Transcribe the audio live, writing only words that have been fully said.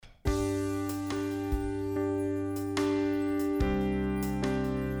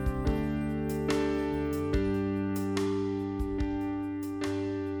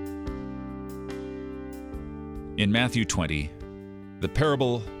In Matthew 20, the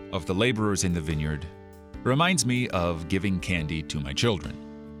parable of the laborers in the vineyard reminds me of giving candy to my children.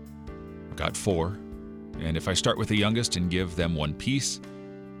 I've got 4, and if I start with the youngest and give them 1 piece,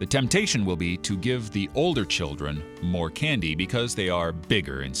 the temptation will be to give the older children more candy because they are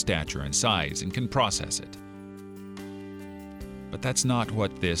bigger in stature and size and can process it. But that's not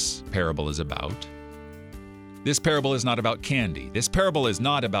what this parable is about. This parable is not about candy. This parable is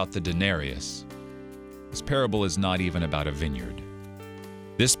not about the denarius. This parable is not even about a vineyard.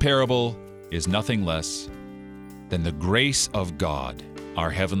 This parable is nothing less than the grace of God, our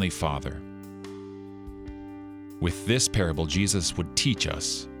Heavenly Father. With this parable, Jesus would teach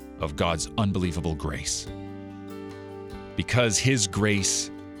us of God's unbelievable grace. Because His grace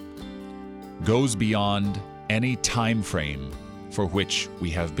goes beyond any time frame for which we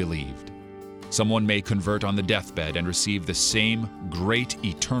have believed. Someone may convert on the deathbed and receive the same great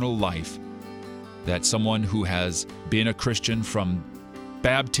eternal life that someone who has been a Christian from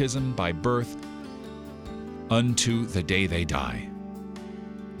baptism by birth unto the day they die.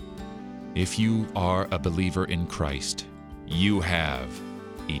 If you are a believer in Christ, you have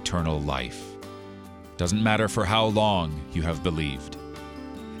eternal life. Doesn't matter for how long you have believed.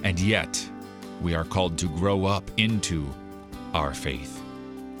 And yet, we are called to grow up into our faith.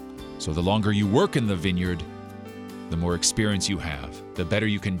 So the longer you work in the vineyard, the more experience you have, the better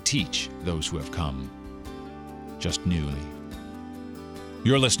you can teach those who have come just newly.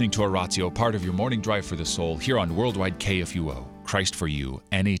 You're listening to Oratio, part of your morning drive for the soul, here on Worldwide KFUO. Christ for you,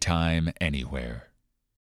 anytime, anywhere.